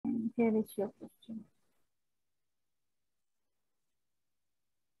Here is your question.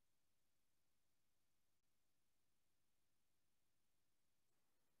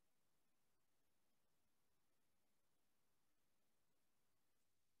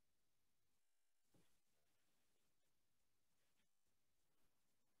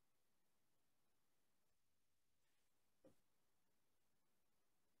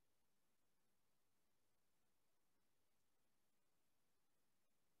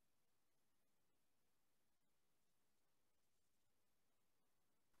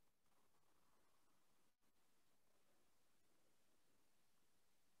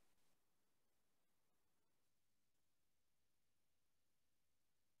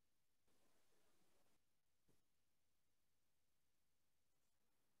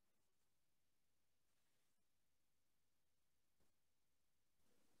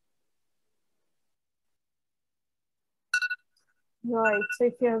 Right. So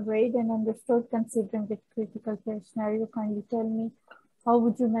if you have read and understood, considering the critical care scenario, kindly tell me, how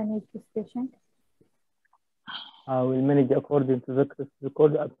would you manage this patient? I will manage according to the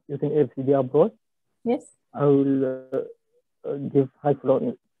record using FCD approach. Yes. I will give high flow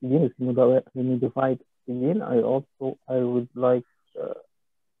oxygen, humidified oxygen. I would like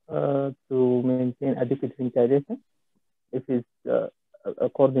to maintain adequate ventilation. If it's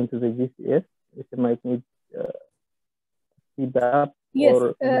according to the GCS, it might need speed up. Yes.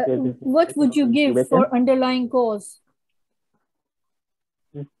 Or what would you give for underlying cause?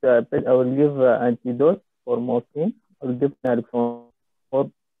 I will give antidote for morphine. I will give naloxone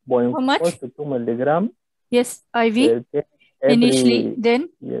 4.4 to 2 milligram. Yes, IV. Initially, then?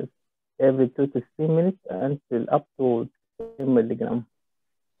 Yes, every 2 to 3 minutes until up to 10 milligram.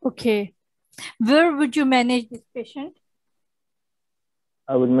 Okay. Where would you manage this patient?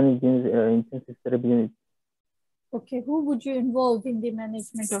 I will manage in the intensive therapy unit. Okay. Who would you involve in the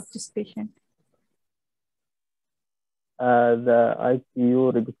management of this patient? The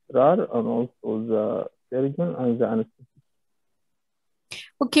ICU registrar and also the surgeon and the anesthetist.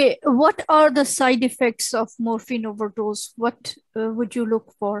 Okay. What are the side effects of morphine overdose? What would you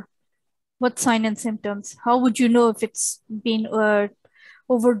look for? What sign and symptoms? How would you know if it's been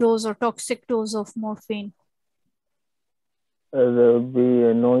overdose or toxic dose of morphine? There will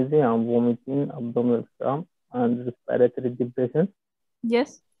be noisy and vomiting, abdominal cramp, and respiratory depression.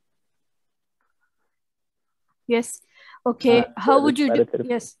 Yes. Yes. Okay. How would you do?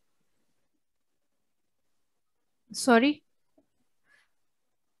 Yes. Sorry.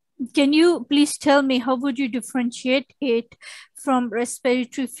 Can you please tell me how would you differentiate it from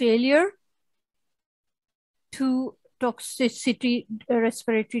respiratory failure to toxicity,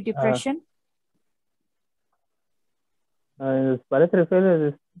 respiratory depression? Respiratory failure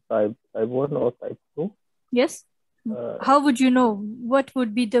is type 1 or type 2. Yes. How would you know? What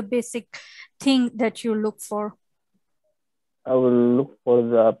would be the basic thing that you look for? I will look for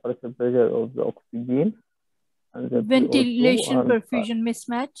the pressure of the oxygen and the ventilation perfusion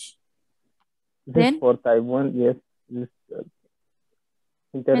mismatch. This then for type 1, yes. This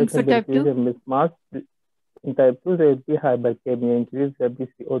ventilation perfusion mismatch. In type 2, there will be hypercapnia, increase the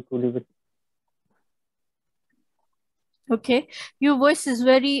BCO2 level. Okay, your voice is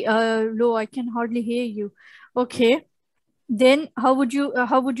very low. I can hardly hear you. Okay, then how would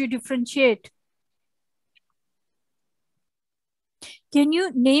you differentiate? Can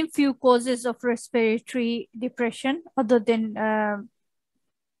you name few causes of respiratory depression other than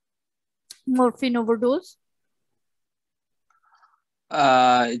morphine overdose?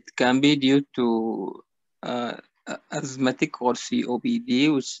 It can be due to asthmatic or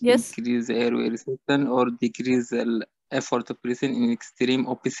COPD, which increase airway restriction or decrease the effort of breathing in extreme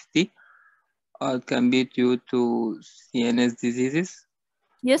obesity. It can be due to CNS diseases.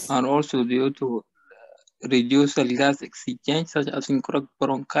 Yes. And also due to reduced gas exchange, such as in chronic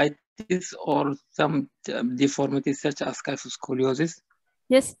bronchitis or some deformities such as kyphoscoliosis.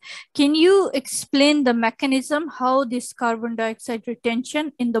 Yes. Can you explain the mechanism how this carbon dioxide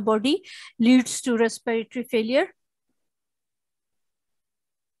retention in the body leads to respiratory failure?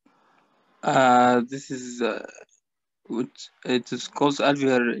 This is which it is called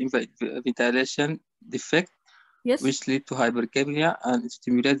alveolar ventilation defect, yes, which lead to hypercapnia and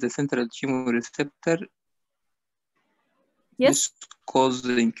stimulate the central chemoreceptor. Yes. This causes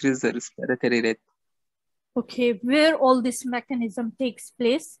the increase the respiratory rate. Okay, where all this mechanism takes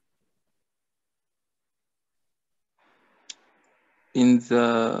place? In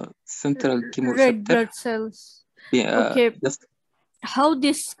the central chemoreceptor. Red blood cells. Yeah, okay. How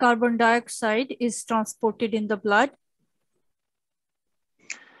this carbon dioxide is transported in the blood?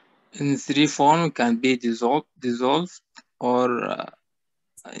 In 3 forms, can be dissolved or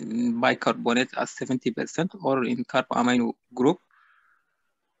in bicarbonate as 70% or in carboamino group.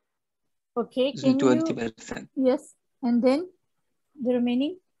 Okay, can 20%. Yes, and then the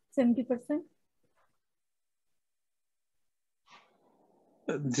remaining 70%?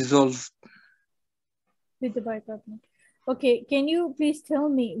 Dissolved. With the bicarbonate. Okay, can you please tell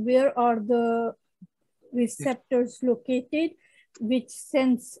me where are the receptors located which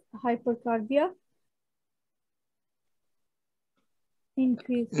sense hypercarbia?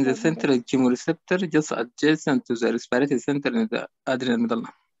 Increase in the central chemoreceptor, just adjacent to the respiratory center in the adrenal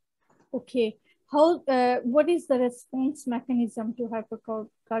medulla. Okay. How? What is the response mechanism to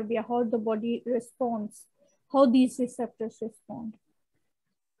hypercarbia? How the body responds? How these receptors respond?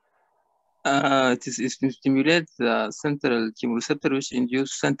 It stimulates the central chemoreceptor, which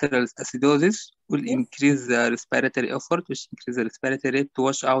induce central acidosis, will increase the respiratory effort, which increase the respiratory rate to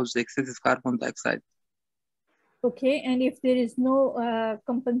wash out the excessive carbon dioxide. Okay, and if there is no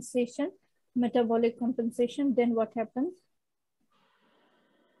compensation, metabolic compensation, then what happens?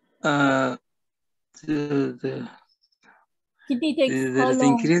 Kidney takes how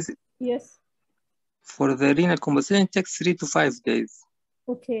long? Increase, yes. For the renal compensation, it takes 3 to 5 days.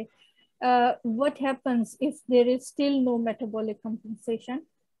 Okay. What happens if there is still no metabolic compensation?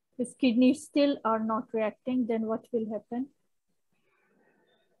 If kidneys still are not reacting, then what will happen?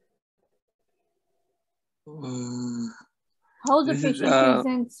 How the patient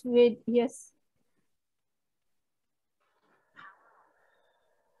presents with, yes.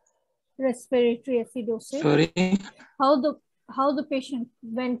 Respiratory acidosis. Sorry. How the patient,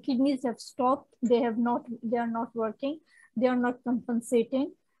 when kidneys have stopped, they are not working, they are not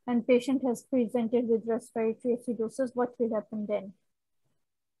compensating, and patient has presented with respiratory acidosis, what will happen then?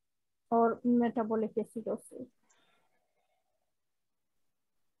 Or metabolic acidosis?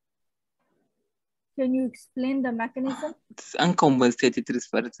 Can you explain the mechanism? It's uncompensated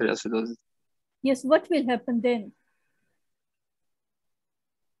respiratory acidosis. Yes, what will happen then?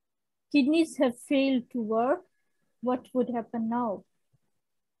 Kidneys have failed to work. What would happen now?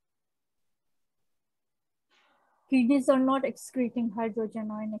 Kidneys are not excreting hydrogen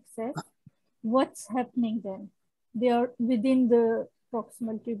in excess. What's happening then? They are within the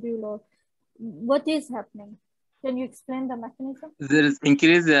proximal tubule, or what is happening? Can you explain the mechanism? There is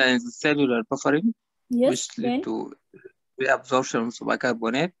increase in cellular buffering, yes, which lead to reabsorption of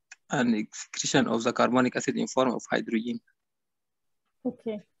bicarbonate and excretion of the carbonic acid in form of hydrogen.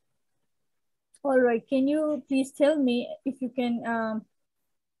 Okay. All right. Can you please tell me if you can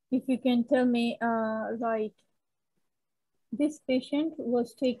tell me right? This patient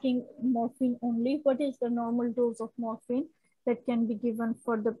was taking morphine only. What is the normal dose of morphine that can be given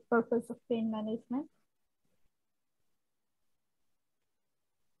for the purpose of pain management?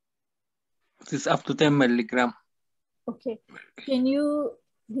 It is up to 10 milligram. Okay. Can you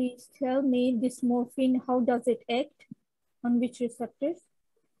please tell me this morphine, how does it act? On which receptors?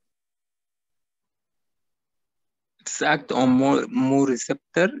 It's act on more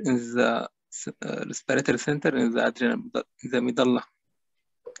receptor in the respiratory center in the adrenal, in the medulla.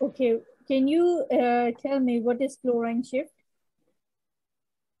 Okay. Can you tell me what is chlorine shift?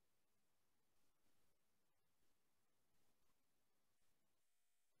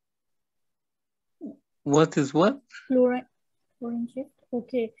 What is what? Chlorine shift.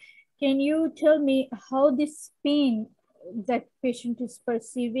 Okay. Can you tell me how this pain that patient is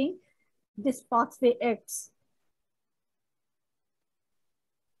perceiving, this pathway acts?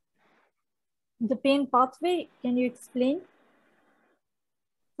 The pain pathway, can you explain?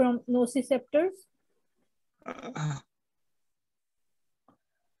 From nociceptors?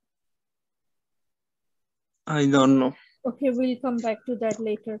 I don't know. Okay, we'll come back to that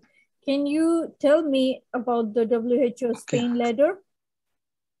later. Can you tell me about the WHO's pain ladder?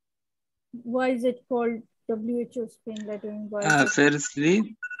 Why is it called WHO's pain ladder?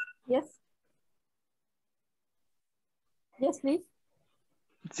 Firstly, yes. Yes, please.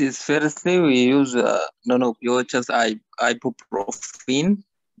 Firstly, we use non-opioids as ibuprofen.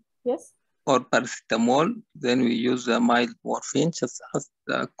 Yes. Or paracetamol. Then we use mild morphine, just as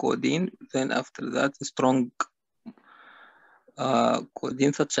the codeine. Then after that, strong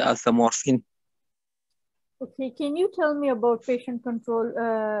codeine, such as the morphine. Okay, can you tell me about patient control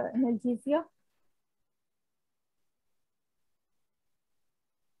analgesia?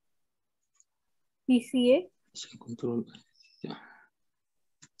 PCA? Patient control, yeah.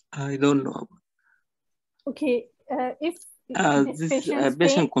 I don't know. Okay, if this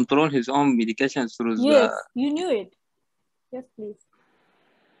patient control his own medication through yes, you knew it. Yes, please.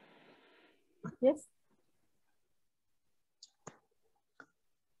 Yes.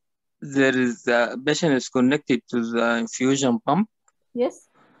 There is the patient is connected to the infusion pump. Yes.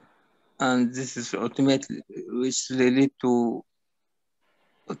 and this is ultimately which lead to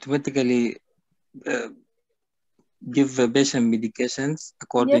automatically give the patient medications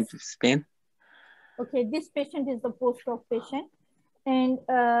according to his pain. Okay, this patient is the post-op patient, and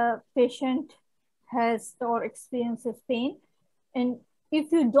patient has or experiences pain. And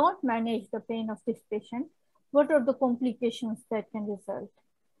if you don't manage the pain of this patient, what are the complications that can result?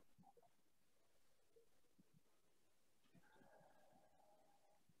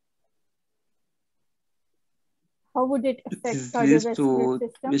 How would it affect cardiovascular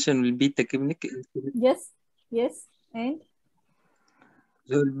system? Patient will be tachypneic. Yes, yes, and?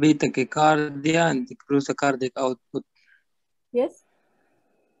 There will be tachycardia and decrease the cardiac output. Yes.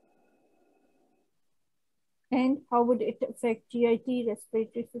 And how would it affect GIT,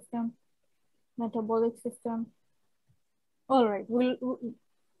 respiratory system, metabolic system? All right, you'll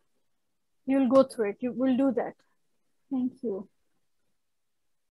go through it. We'll do that. Thank you.